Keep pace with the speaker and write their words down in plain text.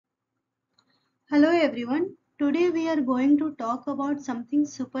Hello everyone. Today we are going to talk about something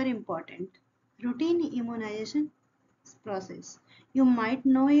super important. Routine immunization process. You might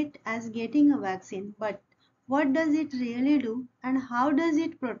know it as getting a vaccine, but what does it really do and how does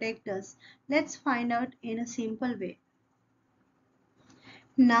it protect us? Let's find out in a simple way.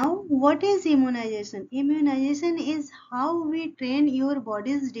 Now, what is immunization? Immunization is how we train your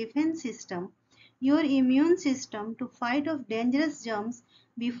body's defense system, your immune system to fight off dangerous germs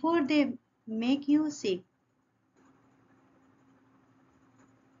before they make you sick.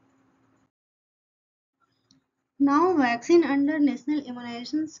 Now vaccine under national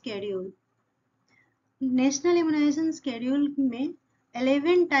immunisation schedule. National immunisation schedule में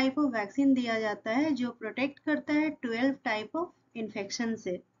 11 type of vaccine दिया जाता है जो protect करता है 12 type of infection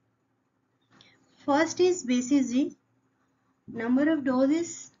से। First is BCG, number of dose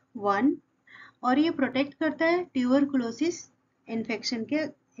is 1 और ये प्रोटेक्ट करता है ट्यूबरकुलोसिस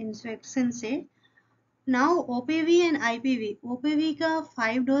इन्फेक्शन से। Now OPV and IPv, OPV का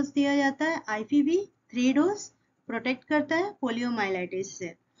 5 डोज दिया जाता है, आईपीवी 3 डोज प्रोटेक्ट करता है पोलियोमाइलाइटिस से।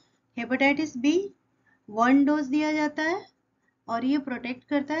 हेपेटाइटिस बी 1 डोज दिया जाता है और ये प्रोटेक्ट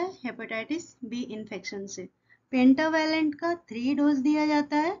करता है हेपेटाइटिस बी इन्फेक्शन से। पेंटावैलेंट का 3 डोज दिया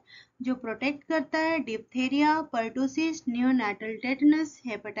जाता है जो प्रोटेक्ट करता है diphtheria, pertussis, नियोनाटल tetanus,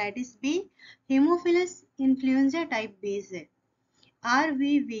 hepatitis B, Haemophilus influenza type B से।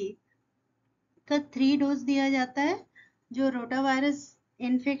 आरवीवी का 3 डोज दिया जाता है जो रोटावायरस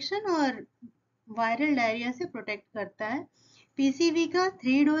इन्फेक्शन और वायरल डायरिया से प्रोटेक्ट करता है। पीसीवी का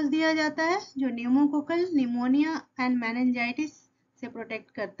 3 डोज दिया जाता है जो न्यूमोकोकल निमोनिया एंड मेनिंजाइटिस से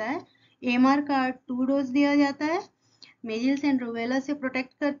प्रोटेक्ट करता है। एमआर का 2 डोज दिया जाता है, मेजिल्स एंड रूबेला से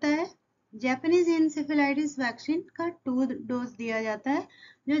प्रोटेक्ट करता है। जापानीज इंसेफेलाइटिस वैक्सीन का 2 डोज दिया जाता है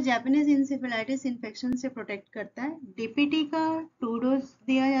जो जापानीज इंसेफेलाइटिस इन्फेक्शन से प्रोटेक्ट करता है। डीपीटी का 2 डोज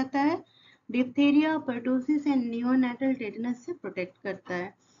दिया जाता है, डिप्थेरिया, पर्टोसिस एंड नियोनाटल टेटनस से प्रोटेक्ट करता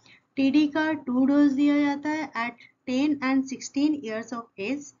है। टीडी का 2 डोज दिया जाता है eight 10 and 16 years of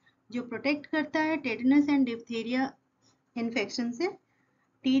age जो प्रोटेक्ट करता है टेटनस एंड डिप्थेरिया इन्फेक्शन से।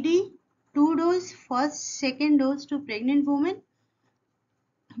 TD 2 dose first second dose to pregnant women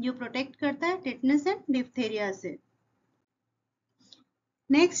जो प्रोटेक्ट करता है टेटनस एंड डिप्थेरिया से।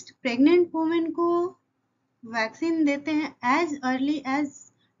 नेक्स्ट, प्रेग्नेंट वुमेन को वैक्सीन देते हैं as early as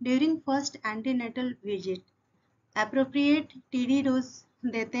during first antenatal visit. Appropriate TD dose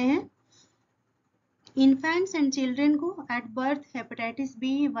देते हैं। इन्फेंट्स एंड चिल्ड्रेन को at birth hepatitis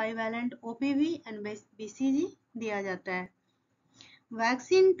B, bivalent OPV and BCG दिया जाता है।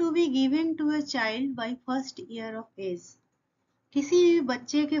 Vaccine to be given to a child by first year of as, किसी भी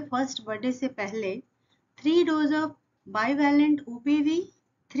बच्चे के फर्स्ट बर्थडे से पहले 3 dose of bivalent OPV,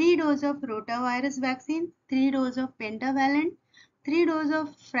 3 dose of rotavirus vaccine, 3 dose of pentavalent, 3 dose of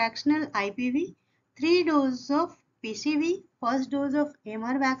fractional IPv, 3 dose of PCV, first dose of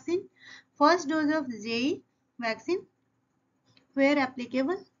MR vaccine, first dose of JEE vaccine where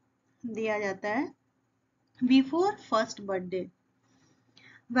applicable दिया जाता है before first birthday.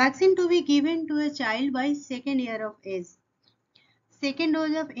 Vaccine to be given to a child by second year of as, second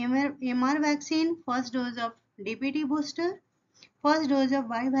dose of MR vaccine, first dose of DPT booster, first dose of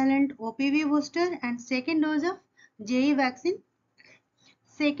bivalent OPV booster and second dose of JEE vaccine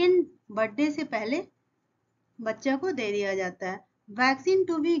second birthday से पहले बच्चा को दे दिया जाता है। Vaccine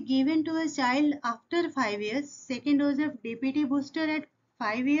to be given to a child after 5 years, second dose of DPT booster at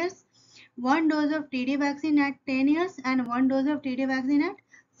 5 years, 1 dose of TD vaccine at 10 years and 1 dose of TD vaccine at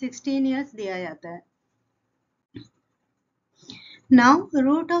 16 years दिया जाता है। Now,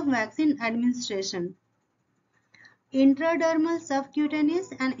 route of vaccine administration. Intradermal,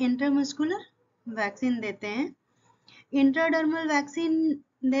 subcutaneous and intramuscular vaccine देते हैं। Intradermal vaccine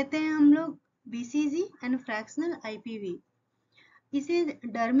देते हैं हम लोग BCG and fractional IPv, इसे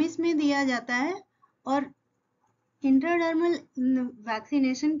डर्मिस में दिया जाता है। और इंट्राडर्मल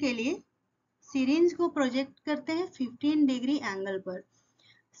वैक्सीनेशन के लिए सिरिंज को प्रोजेक्ट करते हैं 15 डिग्री एंगल पर।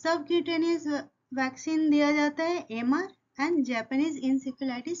 सबक्यूटेनियस वैक्सीन दिया जाता है MR and Japanese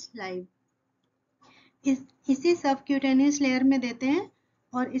encephalitis live, इसे सबक्यूटेनियस लेयर में देते हैं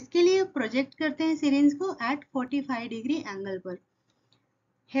और इसके लिए प्रोजेक्ट करते हैं सिरिंज को एट 45 डिग्री एंगल पर।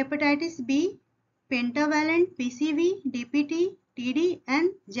 Hepatitis B, pentavalent, PCV, DPT, TD and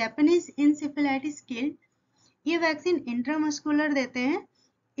Japanese encephalitis killed, ये वैक्सीन इंट्रामस्कुलर देते हैं।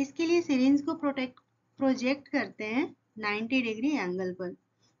 इसके लिए सिरिंज को प्रोजेक्ट करते हैं 90 डिग्री एंगल पर।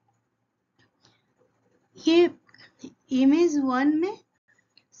 ये इमेज 1 में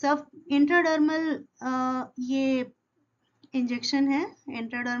सब इंट्राडर्मल ये इंजेक्शन है,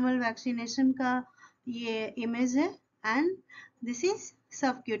 इंट्राडर्मल वैक्सीनेशन का ये इमेज है and this is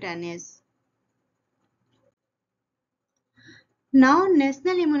subcutaneous. Now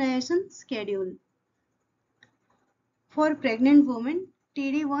national immunization schedule for pregnant women.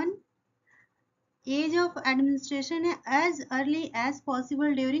 TD1 age of administration है as early as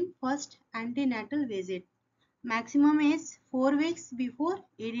possible during first antenatal visit. Maximum age 4 weeks before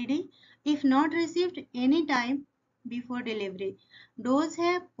EDD if not received any time before delivery. Dose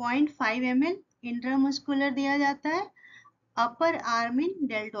है 0.5 ml intramuscular दिया जाता है upper arm इन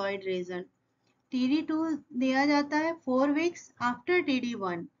deltoid reason. TD2 दिया जाता है 4 weeks after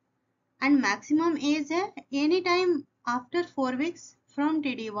TD1 and maximum as है any time after 4 weeks from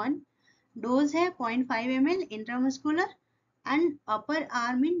TD1. Dose है 0.5 ml intramuscular and upper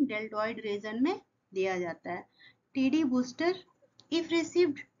arm in deltoid reason में दिया जाता है. TD booster if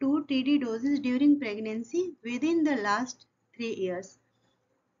received 2 TD doses during pregnancy within the last 3 years.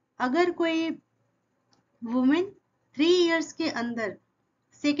 अगर कोई women 3 years के अंदर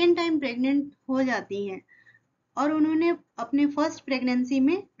सेकेंड टाइम प्रेग्नेंट हो जाती हैं और उन्होंने अपने फर्स्ट प्रेगनेंसी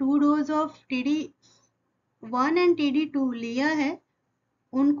में 2 dose of TD1 and TD2 लिया है,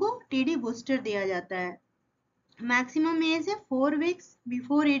 उनको TD बूस्टर दिया जाता है. मैक्सिमम एज है 4 weeks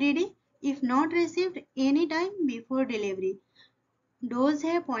before EDD if not received any time before delivery. Dose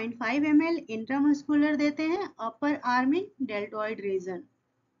है 0.5 ml इंट्रामस्कुलर देते हैं upper arm in deltoid reason.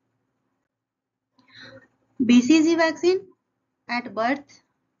 BCG vaccine at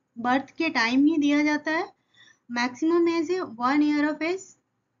birth के टाइम ही दिया जाता है. मैक्सिमम एज है 1 year of age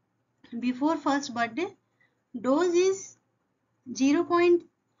before first birthday. Dose is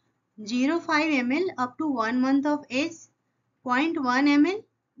 0.05 ml up to 1 month of age, 0.1 ml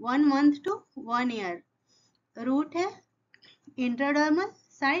 1 month to 1 year. Root है intradermal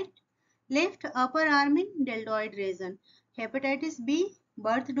site left upper arm इन deltoid reason. Hepatitis B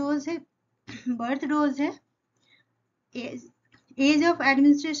birth dose है as of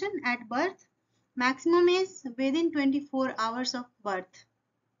administration at birth. Maximum age with in 24 hours of birth.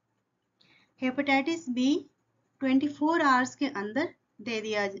 Hepatitis B 24 hours के अंदर दे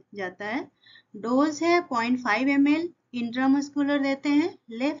दिया जाता है. Dose है 0.5 ml intramuscular देते हैं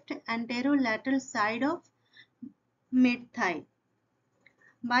left एंटेरोलैटरल side of mid Thai.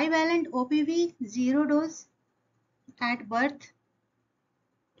 Bivalent OPV 0 dose at birth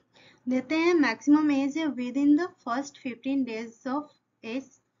देते हैं. मैक्सिमम एज है with in the first 15 days of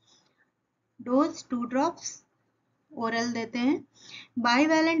as. Dose 2 drops oral देते हैं.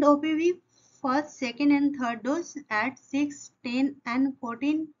 Bivalent OPV first, second and third dose eight 6, 10 and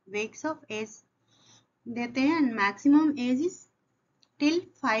 14 weeks of age देते हैं and maximum age is till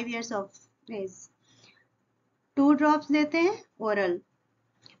 5 years of age. 2 drops देते हैं oral.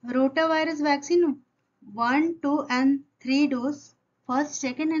 Rota virus vaccine 1, 2 and 3 dose first,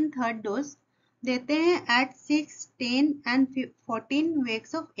 second and third dose देते हैं eight 6, 10 and 14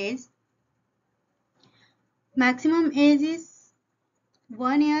 weeks of age. Maximum age is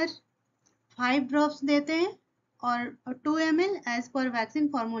 1 year. 5 drops देते हैं और 2 ml as per vaccine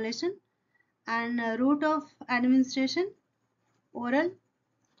formulation and root of administration oral.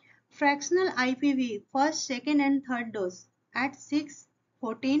 Fractional IPV first, second and third dose eight 6,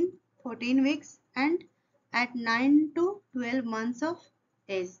 14 weeks and at 9 to 12 months of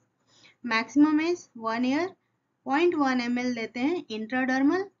age. Maximum age 1 year. 0.1 ml देते हैं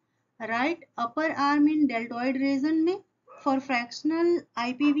intradermal right upper arm इन deltoid reason में for fractional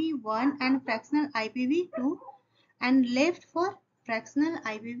IPV 1 and fractional IPV 2 and left for fractional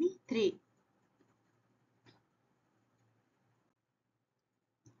IPV 3.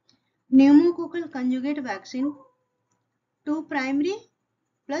 Pneumococcal conjugate vaccine 2 primary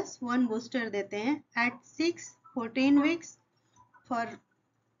plus 1 booster देते हैं at 6, 14 weeks for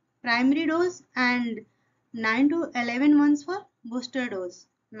primary dose and 9 to 11 months for booster dose.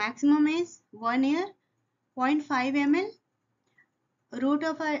 Maximum age 1 year. 0.5 ml route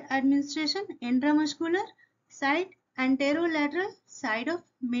of administration intramuscular side anterolateral side of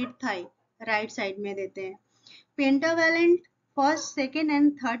mid thigh right side में देते हैं. Pentavalent first, second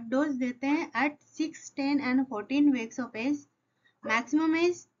and third dose देते हैं eight 6, 10 and 14 weeks of age. Maximum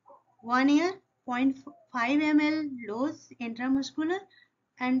age 1 year. 0.5 ml dose intramuscular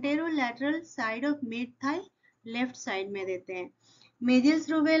एंटेरोलैटरल side of mid Thai left side में देते हैं. Measles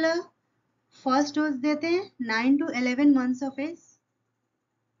rubella first dose देते हैं 9 to 11 months of age.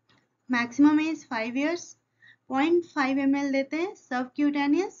 Maximum age 5 years. 0.5 ml देते हैं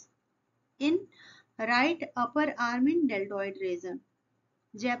subcutaneous in right upper arm in deltoid reason.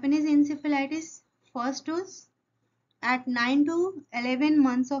 Japanese encephalitis first dose at 9 to 11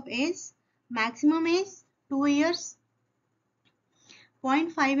 months of age. Maximum age 2 years.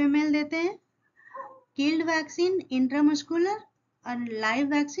 0.5 ml देते हैं. Killed vaccine intramuscular और live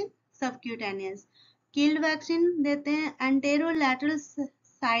vaccine subcutaneous. Killed vaccine देते हैं एंटेरोलैटरल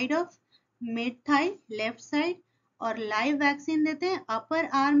side of mid Thai left side, और live vaccine देते हैं upper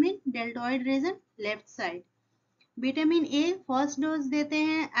arm in deltoid reason left side. Vitamin A first dose देते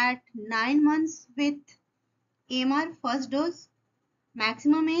हैं eight 9 months with MR first dose,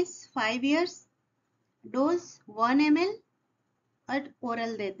 maximum age 5 years, dose 1 ml eight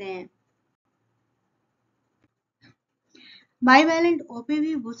oral देते हैं। Bivalent OPV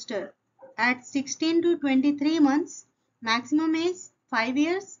booster at 16 to 23 months, maximum age 5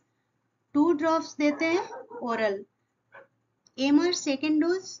 years, 2 drops देते हैं oral। AMR second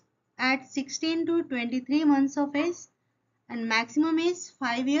dose at 16 to 23 months of age and maximum age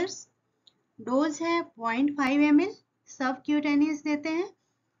 5 years, dose है 0.5 ml, subcutaneous देते हैं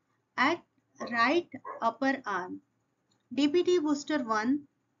eight right upper arm. DPT booster 1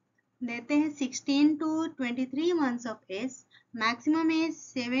 देते हैं 16 to 23 months of age, maximum age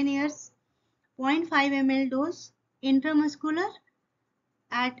 7 years, 0.5 ml dose intramuscular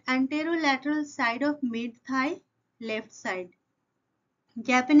at anterolateral side of mid thigh left side।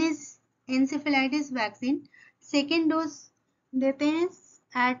 Japanese encephalitis vaccine second dose देते हैं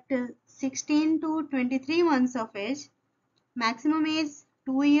at 16 to 23 months of age, maximum age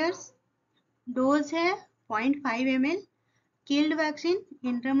 2 years, dose है 0.5 ml। Killed vaccine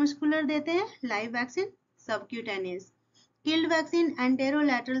intramuscular देते हैं, live vaccine subcutaneous. Killed vaccine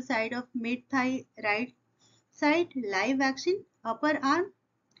एंटेरोलैटरल side of mid Thai right side, live vaccine upper arm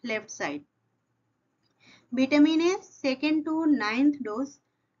left side. Vitamin A second to 9th dose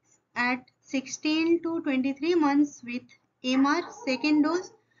at 16 to 23 months with MR second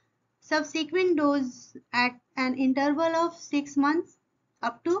dose, subsequent dose at an interval of 6 months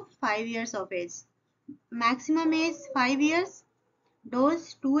up to 5 years of age, maximum age 5 years,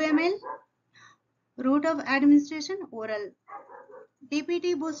 dose 2 ml, route of administration oral।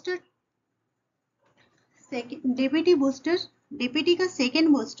 DPT booster DPT का second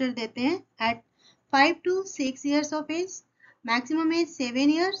booster देते हैं eight 5 to 6 years of age, maximum age 7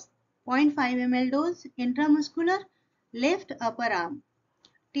 years, 0.5 ml dose intramuscular left upper arm।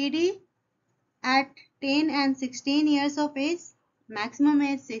 TD at 10 and 16 years of age, maximum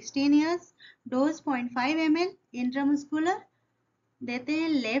age 16 years, dose 0.5 ml intramuscular देते हैं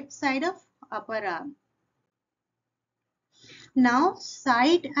left side of upper arm. Now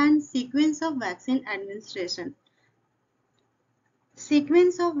site and sequence of vaccine administration।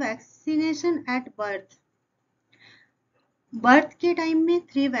 Sequence of vaccination at birth। Birth के time में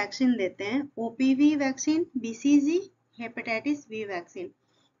 3 vaccine देते हैं, OPV vaccine, BCG, hepatitis B vaccine.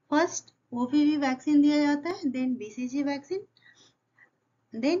 First OPV vaccine दिया जाता है, then BCG vaccine,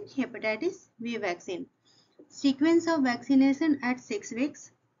 then hepatitis B vaccine. Sequence of vaccination eight 6 weeks।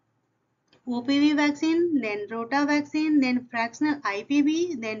 OPV vaccine, then rota vaccine, then fractional IPV,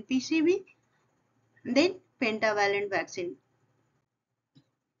 then PCV, then pentavalent vaccine।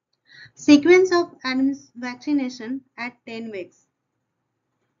 Sequence of vaccination at 10 weeks।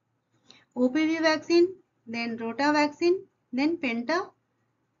 OPV vaccine, then rota vaccine, then penta।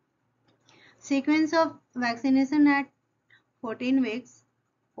 Sequence of vaccination at 14 weeks।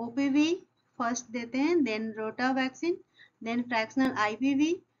 OPV first देते हैं, then rota vaccine, then fractional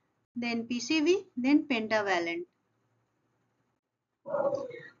IPV, then PCV, then pentavalent।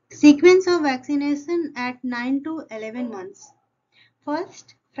 Sequence of vaccination at 9 to 11 months।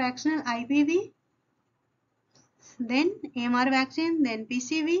 First fractional IPV, then MR vaccine, then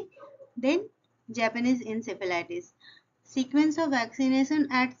PCV, then Japanese encephalitis। Sequence of vaccination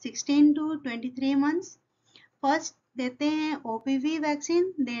at 16 to 23 months। First देते हैं OPV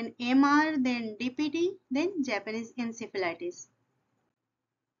vaccine, then MR, then DPT, then Japanese encephalitis।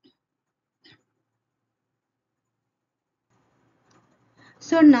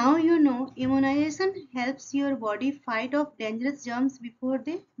 So now you know immunization helps your body fight off dangerous germs before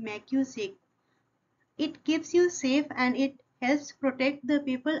they make you sick. It keeps you safe and it helps protect the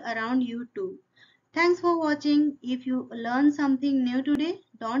people around you too. Thanks for watching. If you learned something new today,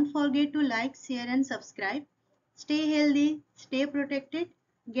 don't forget to like, share and subscribe. Stay healthy, stay protected,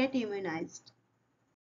 get immunized.